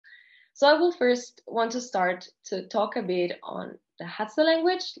So I will first want to start to talk a bit on the Hadza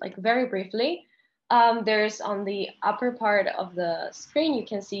language, like very briefly. There's on the upper part of the screen, you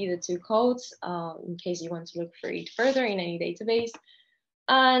can see the two codes in case you want to look for it further in any database.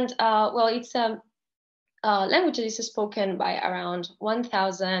 And well, it's a language that is spoken by around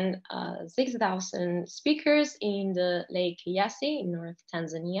 1,000, 6,000 speakers in the Lake Eyasi in North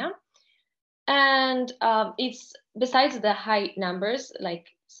Tanzania. And it's, besides the high numbers, like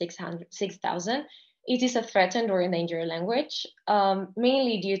 6,000, it is a threatened or endangered language,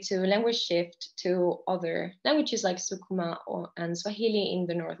 mainly due to language shift to other languages like Sukuma and Swahili in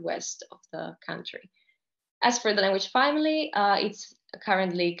the northwest of the country. As for the language family, it's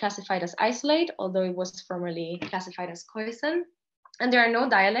currently classified as isolate, although it was formerly classified as Khoisan. And there are no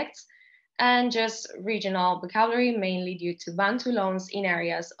dialects and just regional vocabulary, mainly due to Bantu loans in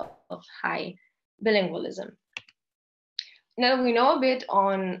areas of high bilingualism. Now we know a bit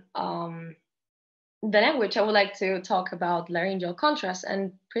on the language. I would like to talk about laryngeal contrast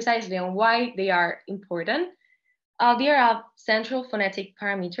and precisely on why they are important. They are a central phonetic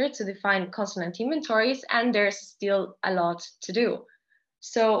parameter to define consonant inventories, and there's still a lot to do.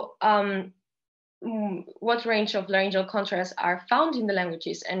 So what range of laryngeal contrasts are found in the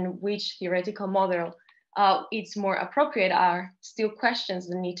languages and which theoretical model is more appropriate are still questions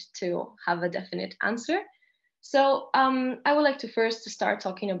that need to have a definite answer. So I would like to first start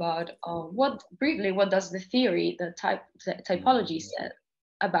talking about what does the theory, the typology said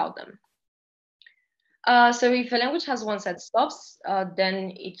about them. So if a language has one set stops,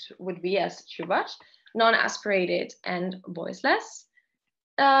 then it would be as Chubash, non-aspirated and voiceless.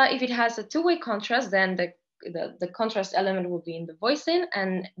 If it has a two-way contrast, then the contrast element will be in the voicing,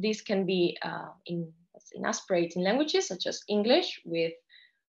 and this can be in aspirating languages such as English, with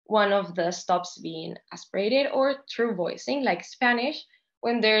one of the stops being aspirated, or true voicing like Spanish,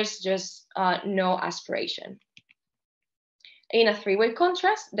 when there's just no aspiration. In a three-way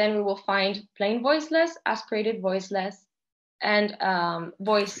contrast, then we will find plain voiceless, aspirated voiceless, and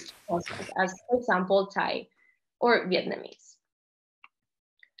voiced contrast, as for example, Thai or Vietnamese.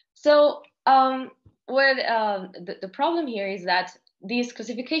 So the problem here is that this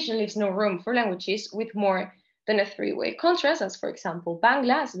classification leaves no room for languages with more than a three-way contrast, as for example,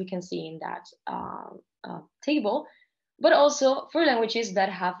 Bangla, as we can see in that table, but also for languages that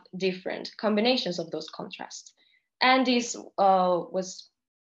have different combinations of those contrasts. And this was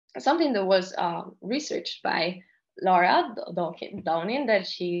something that was researched by Laura Downing, that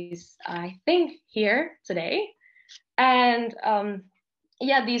she's, I think, here today. And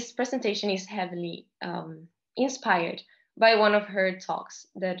yeah, this presentation is heavily inspired by one of her talks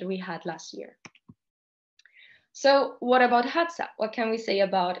that we had last year. So what about Hadza? What can we say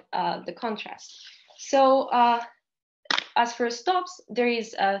about the contrast? So as for stops, there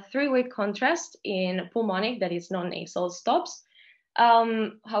is a three-way contrast in pulmonic, that is non-nasal stops.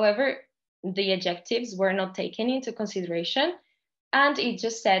 However, the adjectives were not taken into consideration, and it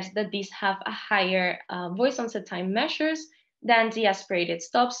just said that these have a higher voice onset time measures than the aspirated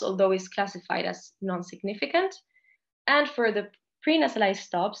stops, although it's classified as non-significant. And for the prenasalized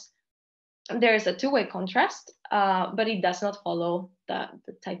stops, there's a two-way contrast, but it does not follow the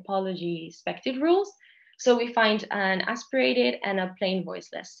typology expected rules. So we find an aspirated and a plain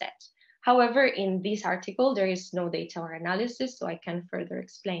voiceless set. However, in this article, there is no data or analysis, so I can further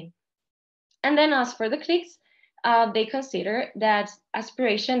explain. And then as for the clicks, they consider that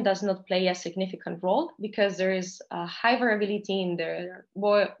aspiration does not play a significant role because there is a high variability in the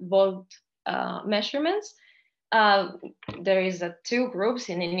volt measurements. There is two groups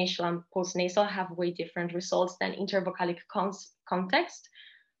in initial and postnasal have way different results than intervocalic context.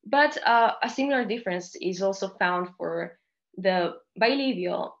 But a similar difference is also found for the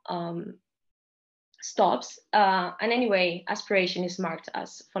bilabial stops. And anyway, aspiration is marked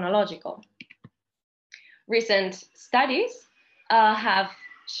as phonological. Recent studies have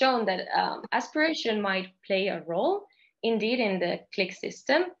shown that aspiration might play a role indeed in the click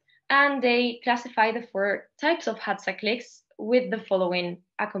system, and they classify the 4 types of Hadza clicks with the following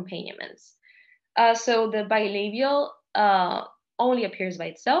accompaniments. So the bilabial only appears by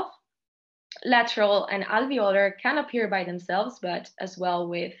itself. Lateral and alveolar can appear by themselves, but as well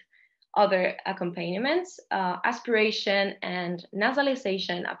with other accompaniments. Aspiration and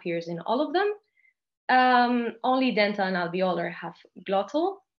nasalization appears in all of them. Only dental and alveolar have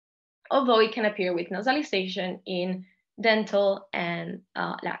glottal, although it can appear with nasalization in dental and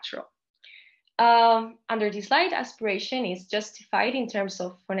lateral. Under this slide, aspiration is justified in terms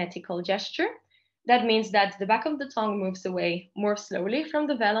of phonetical gesture. That means that the back of the tongue moves away more slowly from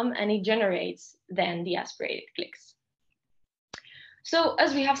the velum, and it generates then the aspirated clicks. So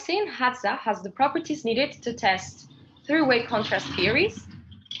as we have seen, Hadza has the properties needed to test three-way contrast theories,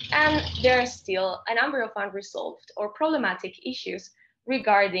 and there are still a number of unresolved or problematic issues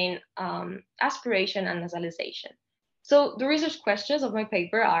regarding aspiration and nasalization. So the research questions of my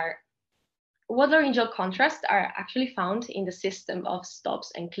paper are: what laryngeal contrasts are actually found in the system of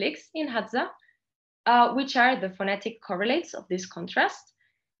stops and clicks in Hadza? Which are the phonetic correlates of this contrast?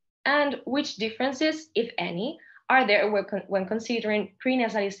 And which differences, if any, are there when considering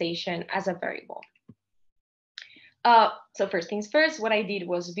prenasalization as a variable? So first things first, what I did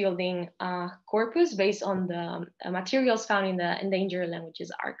was building a corpus based on the materials found in the Endangered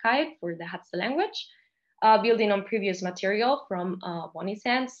Languages Archive for the Hadza language, building on previous material from Bonnie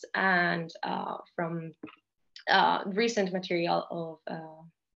Sands and from recent material of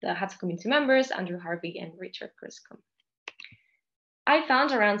the Hadza community members, Andrew Harvey and Richard Griscom. I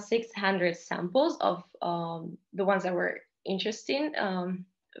found around 600 samples of the ones that were interesting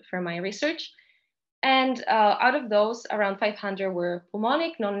for my research. And out of those, around 500 were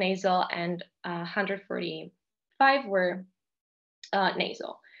pulmonic, non-nasal, and 145 were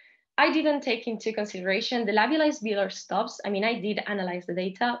nasal. I didn't take into consideration the labialized velar stops. I mean, I did analyze the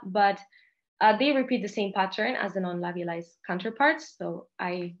data, but they repeat the same pattern as the non-labialized counterparts, so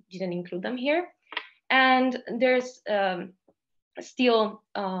I didn't include them here. And there's still,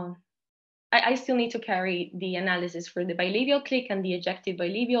 I still need to carry the analysis for the bilabial click and the ejective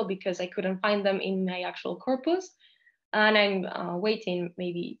bilabial because I couldn't find them in my actual corpus. And I'm waiting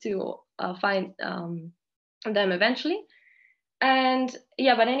maybe to find them eventually. And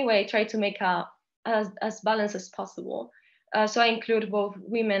yeah, but anyway, I try to make as balanced as possible. So I include both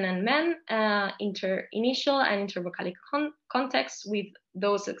women and men, initial and intervocalic contexts, with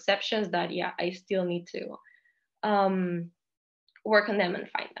those exceptions that, yeah, I still need to work on them and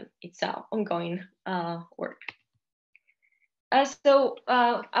find them. It's ongoing work. So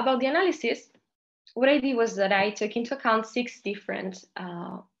about the analysis, what I did was that I took into account 6 different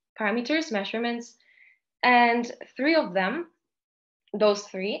parameters, measurements, and 3 of them, those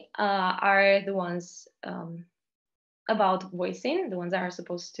 3 are the ones about voicing, the ones that are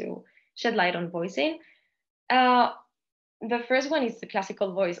supposed to shed light on voicing. The first one is the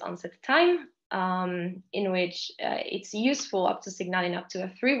classical voice onset time, in which it's useful up to signaling up to a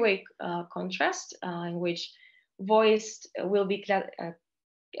 3-way contrast, in which voiced will be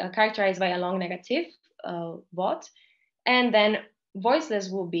characterized by a long negative VOT, and then voiceless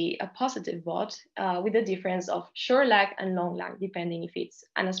will be a positive VOT with a difference of short lag and long lag, depending if it's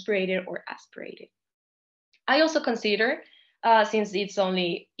unaspirated or aspirated. I also consider, since it's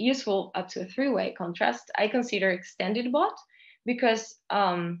only useful up to a 3-way contrast, I consider extended VOT because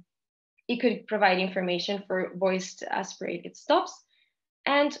it could provide information for voiced aspirated stops,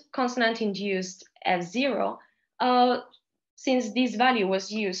 and consonant-induced F0, since this value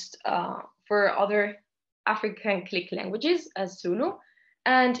was used for other African click languages as Zulu,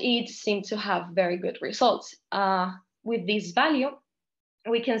 and it seemed to have very good results. With this value,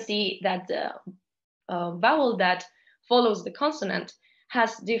 we can see that the vowel that follows the consonant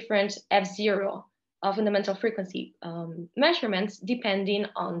has different F0 fundamental frequency measurements depending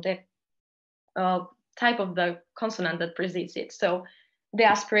on the type of the consonant that precedes it. So the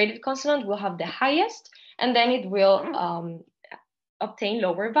aspirated consonant will have the highest, and then it will obtain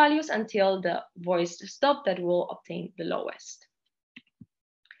lower values until the voiced stop that will obtain the lowest.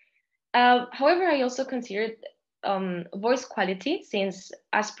 However, I also considered voice quality, since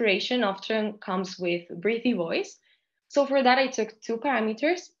aspiration often comes with breathy voice. So for that, I took 2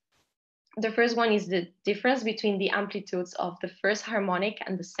 parameters. The first one is the difference between the amplitudes of the first harmonic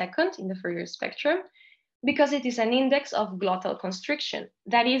and the second in the Fourier spectrum, because it is an index of glottal constriction.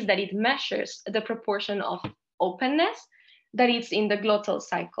 That is, that it measures the proportion of openness that is in the glottal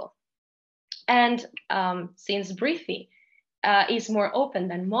cycle. And since breathy is more open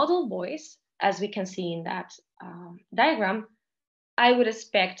than modal voice, as we can see in that diagram, I would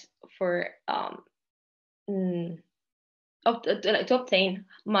expect for to obtain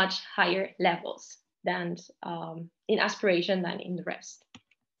much higher levels than in aspiration than in the rest.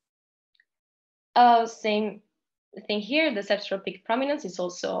 Same thing here, the cepstral peak prominence is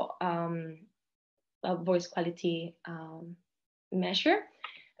also a voice quality measure,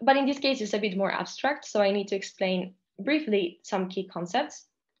 but in this case it's a bit more abstract, so I need to explain briefly some key concepts.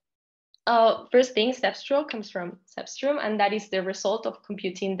 First thing, cepstral comes from cepstrum, and that is the result of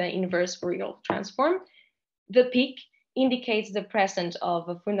computing the inverse Fourier transform. The peak indicates the presence of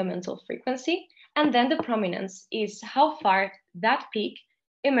a fundamental frequency, and then the prominence is how far that peak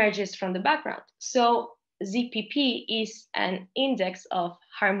emerges from the background. So ZPP is an index of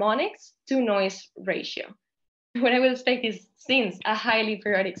harmonics to noise ratio. what I would expect is, since a highly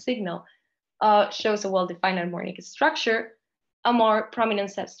periodic signal shows a well-defined harmonic structure, a more prominent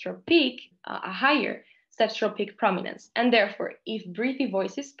septral peak, a higher septral peak prominence. And therefore, if breathy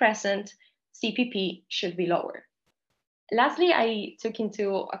voice is present, CPP should be lower. Lastly, I took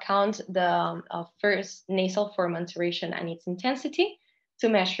into account the first nasal form maturation and its intensity to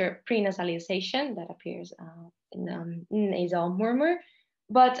measure prenasalization that appears in nasal murmur.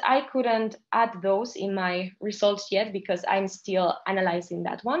 But I couldn't add those in my results yet because I'm still analyzing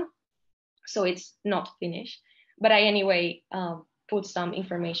that one. So it's not finished. But I anyway put some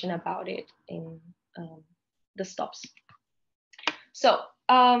information about it in the stops. So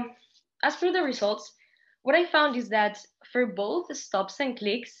as for the results, what I found is that for both stops and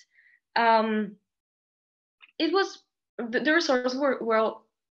clicks, it was the results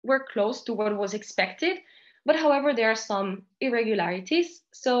were close to what was expected, but however there are some irregularities.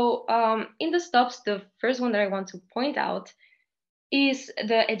 So in the stops, the first one that I want to point out is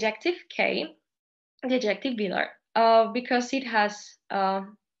the ejective K, the ejective velar, because it has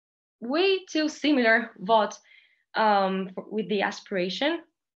way too similar VOT with the aspiration.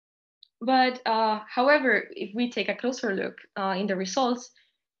 But however, if we take a closer look in the results,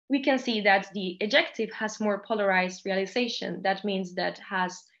 we can see that the ejective has more polarized realization. That means that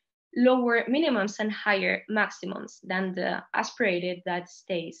has lower minimums and higher maximums than the aspirated that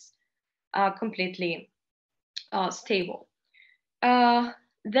stays completely stable.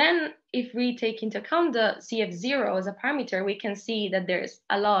 Then if we take into account the CF0 as a parameter, we can see that there's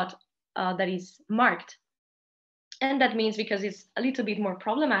a lot that is marked. And that means because it's a little bit more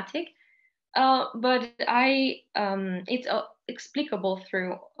problematic, but it's explicable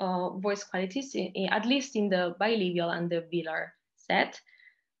through voice qualities, at least in the bilabial and the velar set,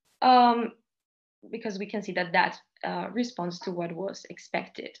 because we can see that that responds to what was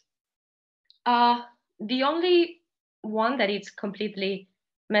expected. The only one that is completely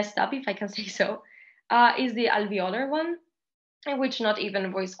messed up, if I can say so, is the alveolar one, in which not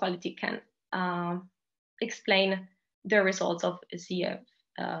even voice quality can explain the results of CF0.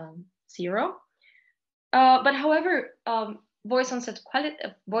 But however, voice onset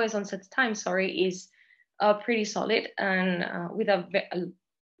time, is pretty solid and with a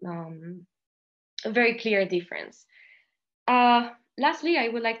very clear difference. Lastly, I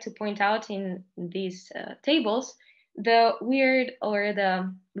would like to point out in these tables the weird or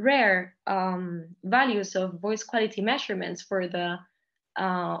the rare values of voice quality measurements for the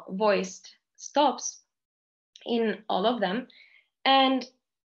voiced stops in all of them. And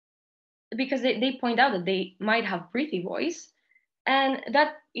because they point out that they might have breathy voice, and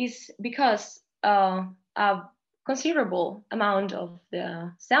that is because a considerable amount of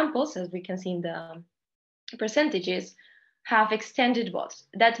the samples, as we can see in the percentages, have extended VOTs.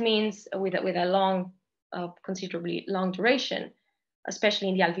 That means with a long, considerably long duration, especially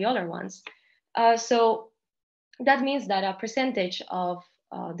in the alveolar ones. So that means that a percentage of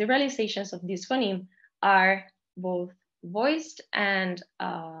the realizations of this phoneme are both voiced and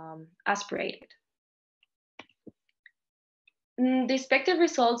aspirated. The expected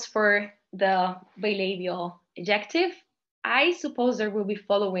results for the bilabial ejective, I suppose there will be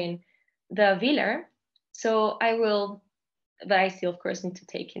following the velar. So I will, but I still, of course, need to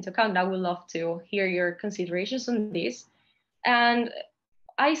take into account. I would love to hear your considerations on this. And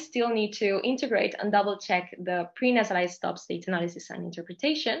I still need to integrate and double check the prenasalized stop state analysis and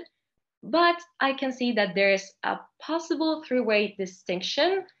interpretation. But I can see that there's a possible three-way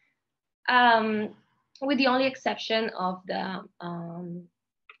distinction, with the only exception of the alveolar,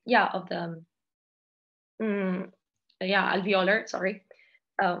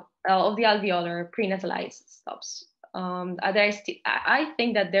 of the alveolar prenasalized stops. I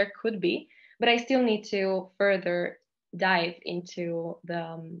think that there could be, but I still need to further dive into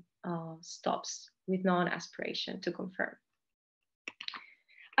the stops with non-aspiration to confirm.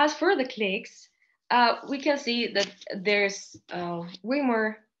 As for the clicks, we can see that there's way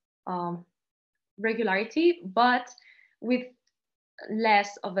more regularity, but with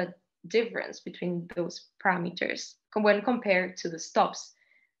less of a difference between those parameters when compared to the stops.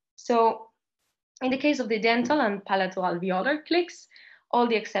 So in the case of the dental and palatal alveolar clicks, all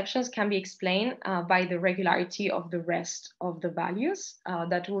the exceptions can be explained by the regularity of the rest of the values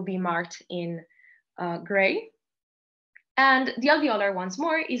that will be marked in gray. And the alveolar, once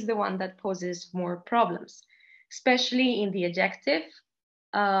more, is the one that poses more problems, especially in the ejective,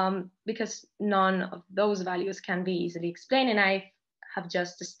 because none of those values can be easily explained, and I have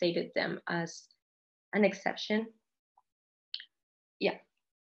just stated them as an exception. Yeah.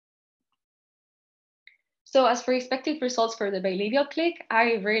 So as for expected results for the bilabial click,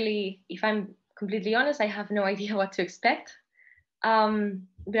 I really, if I'm completely honest, I have no idea what to expect.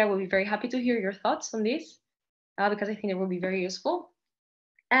 But I will be very happy to hear your thoughts on this because I think it will be very useful.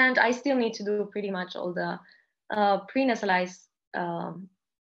 And I still need to do pretty much all the pre-nasalized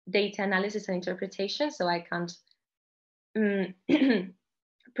data analysis and interpretation, so I can't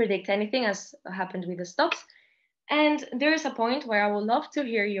predict anything as happened with the stops. And there is a point where I would love to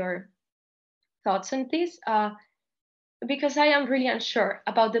hear your thoughts on this because I am really unsure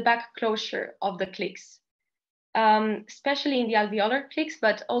about the back closure of the clicks, especially in the alveolar clicks,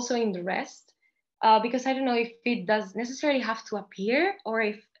 but also in the rest, because I don't know if it does necessarily have to appear or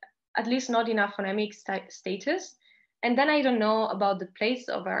if at least not enough phonemic status. And then I don't know about the place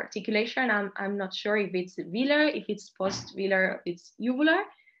of articulation. I'm not sure if it's velar, if it's post-velar, if it's uvular.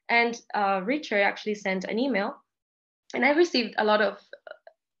 And Richard actually sent an email, and I received a lot of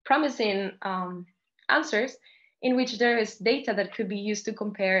promising answers in which there is data that could be used to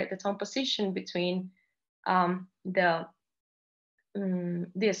compare the tone position between the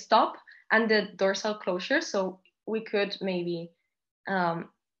stop and the dorsal closure. So we could maybe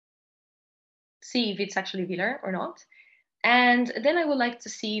see if it's actually velar or not. And then I would like to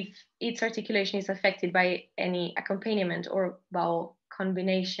see if its articulation is affected by any accompaniment or vowel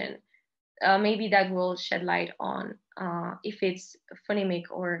combination. Maybe that will shed light on if it's phonemic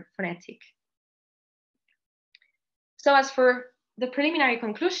or phonetic. So as for the preliminary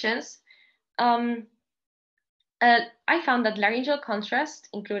conclusions, I found that laryngeal contrast,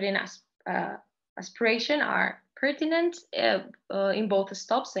 including aspiration, are pertinent in both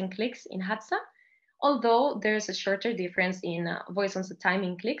stops and clicks in Hadza, although there's a shorter difference in voice onset time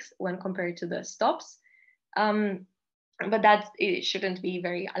in clicks when compared to the stops. But that it shouldn't be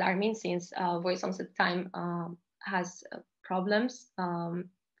very alarming since voice onset time has problems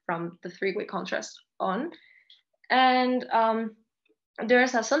from the three-way contrast on. And there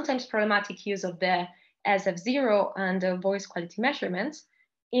is a sometimes problematic use of the SF0 and the voice quality measurements.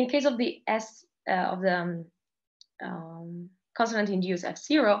 In case of the consonant-induced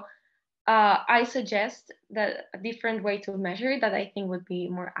F0, I suggest that a different way to measure it that I think would be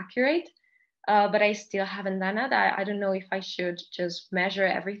more accurate, but I still haven't done it. I don't know if I should just measure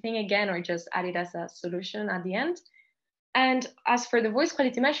everything again or just add it as a solution at the end. And as for the voice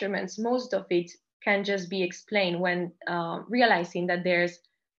quality measurements, most of it can just be explained when realizing that there's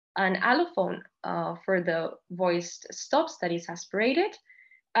an allophone for the voiced stops that is aspirated.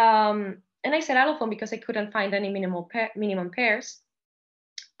 And I said allophone because I couldn't find any minimum pairs,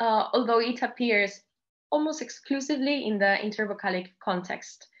 although it appears almost exclusively in the intervocalic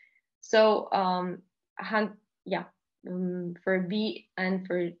context. So for B and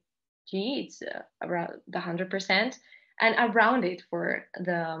for G, it's around the 100%, and around it for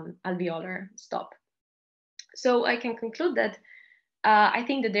the alveolar stop. So I can conclude that I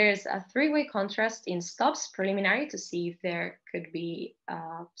think that there is a three-way contrast in stops preliminary to see if there could be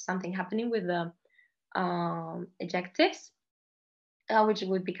something happening with the ejectives, which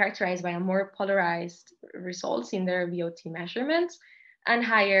would be characterized by a more polarized results in their VOT measurements and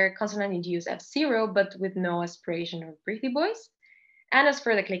higher consonant-induced F0, but with no aspiration or breathy voice. And as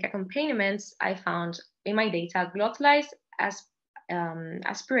for the click accompaniments, I found in my data glottalized,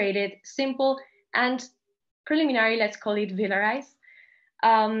 aspirated, simple, and preliminary, let's call it velarized.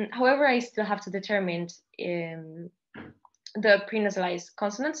 However, I still have to determine the prenasalized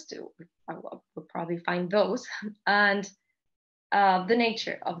consonants I will probably find those, and the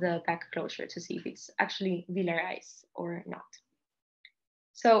nature of the back closure to see if it's actually velarized or not.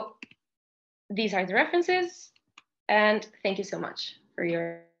 So these are the references, and thank you so much for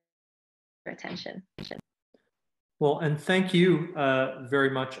your attention. Well, and thank you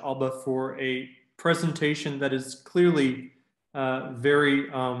very much, Alba, for a presentation that is clearly very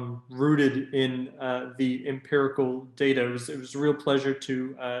rooted in the empirical data. It was a real pleasure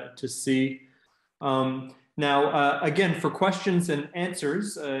to see. Now, again, for questions and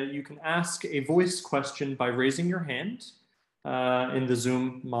answers, you can ask a voice question by raising your hand in the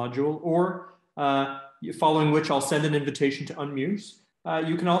Zoom module, or following which I'll send an invitation to unmute.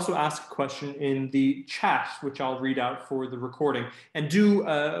 You can also ask a question in the chat, which I'll read out for the recording. And do,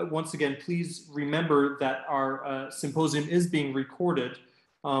 once again, please remember that our symposium is being recorded.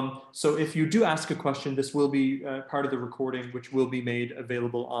 So if you do ask a question, this will be part of the recording, which will be made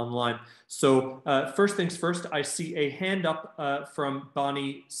available online. So first things first, I see a hand up from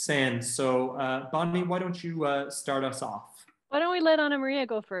Bonnie Sands. So Bonnie, why don't you start us off? Why don't we let Anna Maria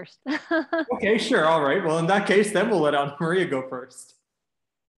go first? Okay, sure. All right. Well, in that case, then we'll let Anna Maria go first.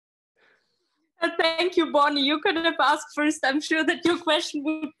 Thank you, Bonnie. You could have asked first. I'm sure that your question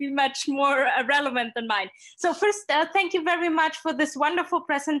would be much more relevant than mine. So first, thank you very much for this wonderful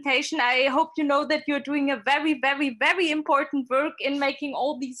presentation. I hope you know that you're doing a very, very, very important work in making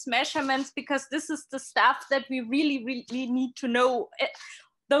all these measurements, because this is the stuff that we really, really need to know.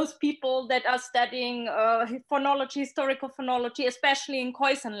 Those people that are studying phonology, historical phonology, especially in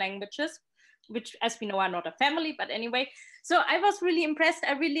Khoisan languages, which, as we know, are not a family, but anyway. So I was really impressed.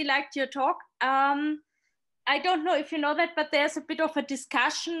 I really liked your talk. I don't know if you know that, but there's a bit of a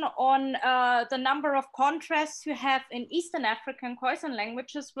discussion on the number of contrasts you have in Eastern African Khoisan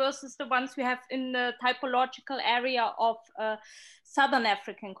languages versus the ones we have in the typological area of Southern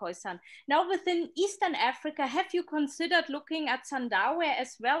African Khoisan. Now, within Eastern Africa, have you considered looking at Sandawe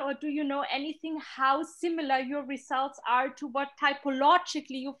as well, or do you know anything how similar your results are to what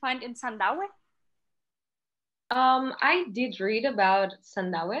typologically you find in Sandawe? I did read about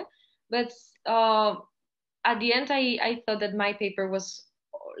Sandawe, but at the end, I thought that my paper was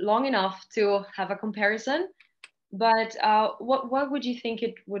long enough to have a comparison. But what would you think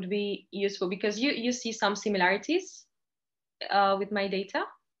it would be useful? Because you see some similarities with my data.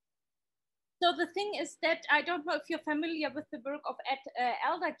 So the thing is that I don't know if you're familiar with the work of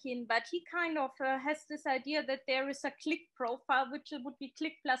Alderkin, but he kind of has this idea that there is a click profile, which would be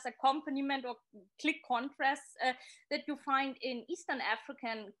click plus accompaniment or click contrast that you find in Eastern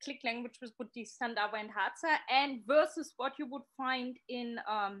African click language, which would be Sandawe and Hadza, and versus what you would find in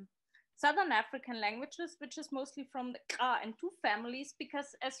Southern African languages, which is mostly from the Ka and Tu families, because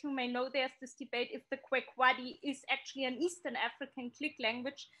as you may know, there's this debate if the Kwekwadi is actually an Eastern African click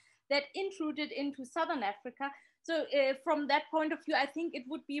language that intruded into Southern Africa. So from that point of view, I think it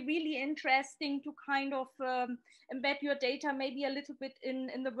would be really interesting to kind of embed your data maybe a little bit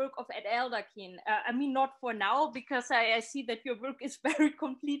in the work of Ed Alderkin. I mean, not for now, because I see that your work is very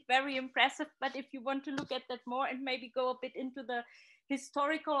complete, very impressive. But if you want to look at that more and maybe go a bit into the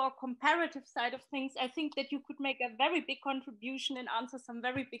historical or comparative side of things, I think that you could make a very big contribution and answer some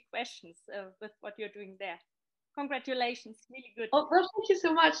very big questions with what you're doing there. Congratulations, really good. Oh, well, thank you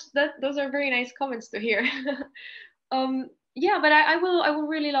so much. Those are very nice comments to hear. Yeah, but I will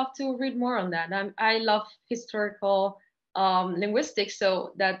really love to read more on that. I love historical linguistics,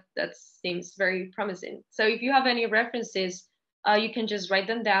 so that seems very promising. So if you have any references, you can just write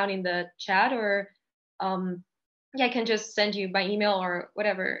them down in the chat, or yeah, I can just send you by email or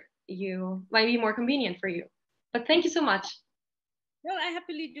whatever you might be more convenient for you. But thank you so much. No, I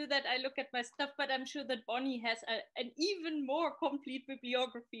happily do that. I look at my stuff, but I'm sure that Bonnie has an even more complete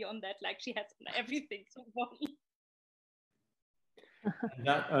bibliography on that, like she has on everything. So Bonnie.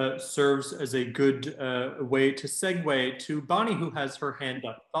 That serves as a good way to segue to Bonnie, who has her hand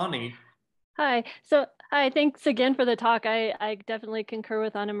up. Bonnie. Hi. So hi, thanks again for the talk. I definitely concur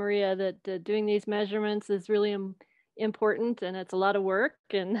with Ana Maria that doing these measurements is really important, and it's a lot of work.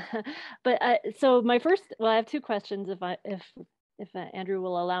 And but so my first, well, I have two questions if Andrew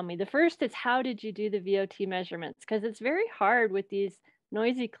will allow me. The first is, how did you do the VOT measurements? Because it's very hard with these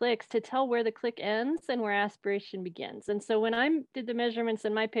noisy clicks to tell where the click ends and where aspiration begins. And so when I did the measurements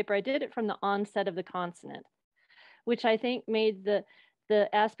in my paper, I did it from the onset of the consonant, which I think made the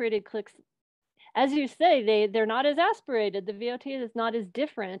aspirated clicks, as you say, they're not as aspirated. The VOT is not as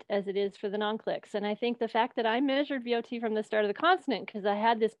different as it is for the non-clicks. And I think the fact that I measured VOT from the start of the consonant, because I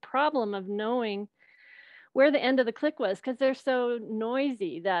had this problem of knowing where the end of the click was, because they're so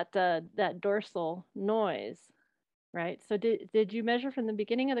noisy, that dorsal noise, right? So did you measure from the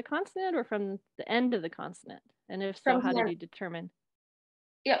beginning of the consonant or from the end of the consonant? And if so, how did you determine?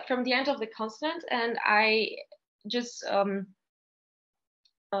 Yeah, from the end of the consonant, and I just sort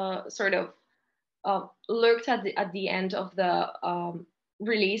of looked at the end of the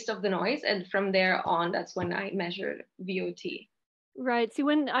release of the noise, and from there on, that's when I measured VOT. Right. See,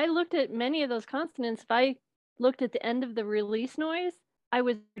 when I looked at many of those consonants, if I looked at the end of the release noise, I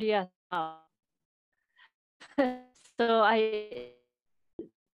was yes. So I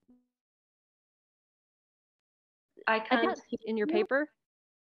can't in your paper.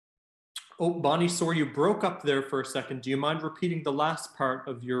 Oh, Bonnie, sorry, you broke up there for a second. Do you mind repeating the last part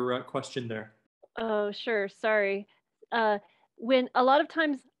of your question there? Oh, sure. Sorry. When a lot of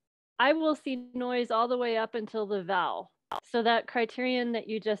times I will see noise all the way up until the vowel. So that criterion that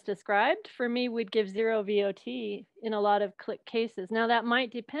you just described for me would give 0 VOT in a lot of click cases. Now that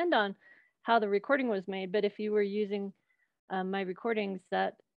might depend on how the recording was made, but if you were using my recordings,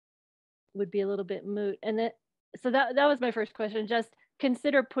 that would be a little bit moot. And so that was my first question. Just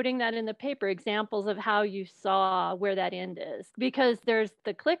consider putting that in the paper, examples of how you saw where that end is, because there's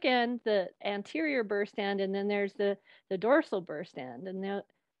the click end, the anterior burst end, and then there's the dorsal burst end. And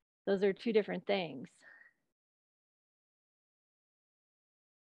Those are two different things.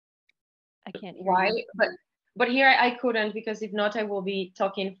 I can't hear Why? you. But here I couldn't, because if not, I will be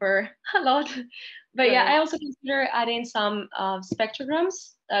talking for a lot. But Right. yeah, I also consider adding some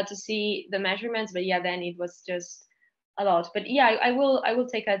spectrograms to see the measurements. But yeah, then it was just a lot. But yeah, I will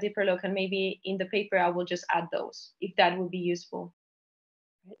take a deeper look, and maybe in the paper I will just add those if that would be useful.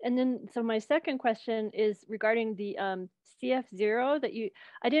 And then, so my second question is regarding the CF0 that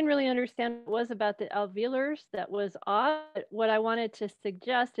I didn't really understand what it was about the alveolars that was odd. What I wanted to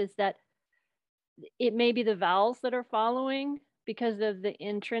suggest is that it may be the vowels that are following because of the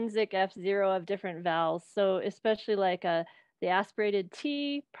intrinsic F0 of different vowels. So especially like the aspirated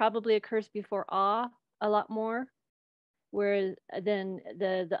T probably occurs before ah a lot more, whereas then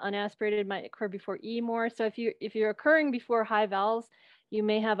the unaspirated might occur before E more. So if you're occurring before high vowels, you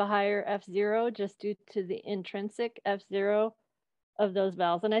may have a higher F0 just due to the intrinsic F0 of those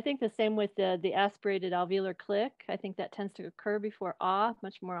vowels. And I think the same with the aspirated alveolar click. I think that tends to occur before ah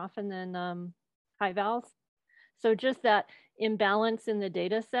much more often than high vowels. So just that imbalance in the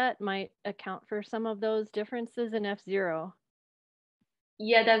data set might account for some of those differences in F0.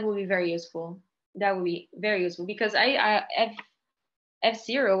 Yeah, that would be very useful. That would be very useful, because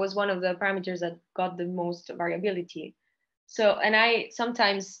F0 was one of the parameters that got the most variability. So, and I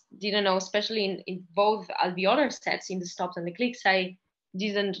sometimes didn't know, especially in both alveolar sets, in the stops and the clicks, I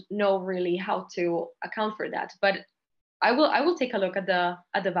didn't know really how to account for that. But I will take a look at the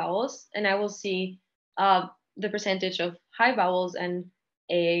vowels, and I will see the percentage of high vowels and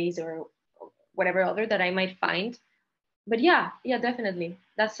A's or whatever other that I might find. But yeah, definitely.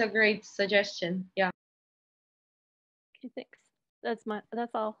 That's a great suggestion. Yeah. Okay, thanks. That's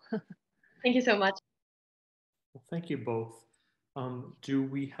all. Thank you so much. Well, thank you both. Do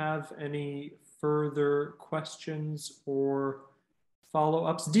we have any further questions or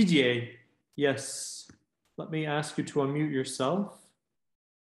follow-ups? Didier, yes. Let me ask you to unmute yourself.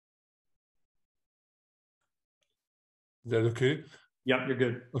 Is that okay? Yeah, you're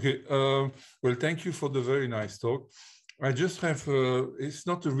good. Okay. Well, thank you for the very nice talk. I just have, it's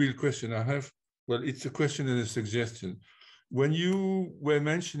not a real question. Well, it's a question and a suggestion. When you were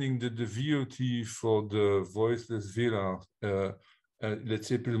mentioning that the VOT for the voiceless velar, let's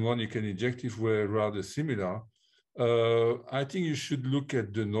say pulmonic and ejective, were rather similar, I think you should look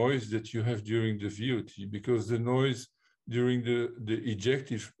at the noise that you have during the VOT, because the noise during the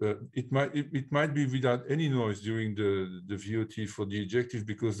ejective, it might be without any noise during the VOT for the ejective,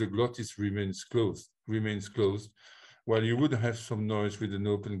 because the glottis remains closed, while you would have some noise with an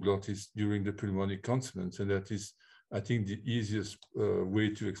open glottis during the pulmonic consonants. And that is, I think, the easiest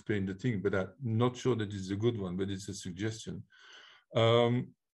way to explain the thing, but I'm not sure that it's a good one, but it's a suggestion. And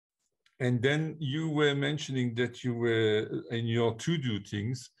then you were mentioning that you were, in your to-do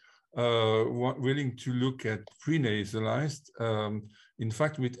things, willing to look at pre-nasalized. In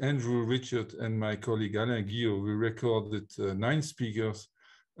fact, with Andrew Richard and my colleague Alain Guillot, we recorded 9 speakers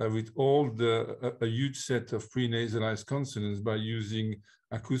with all a huge set of pre-nasalized consonants by using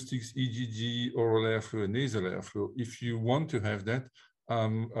acoustics, EGG, oral airflow, and nasal airflow. If you want to have that, I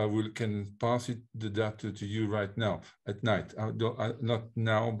can pass the data to you right now at night. Not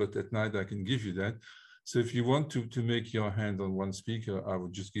now, but at night I can give you that. So if you want to make your hand on one speaker, I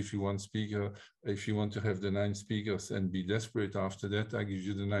would just give you one speaker. If you want to have the 9 speakers and be desperate after that, I give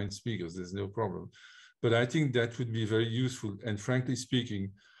you the 9 speakers. There's no problem. But I think that would be very useful. And frankly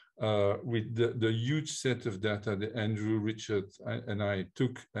speaking, with the huge set of data that Andrew, Richard, and I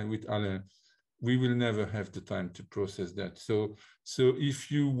took, and with Alain, we will never have the time to process that. So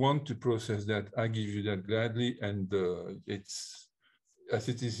if you want to process that, I give you that gladly. And it's, as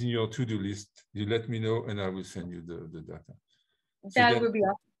it is in your to-do list, you let me know and I will send you the data.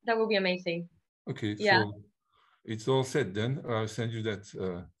 That would be amazing. Okay, yeah. So it's all set then. I'll send you that.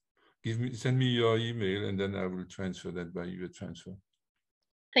 Send me your email and then I will transfer that by your transfer.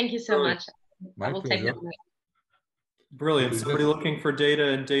 Thank you so much. My pleasure. Brilliant. Somebody looking for data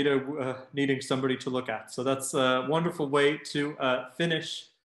and data needing somebody to look at. So that's a wonderful way to finish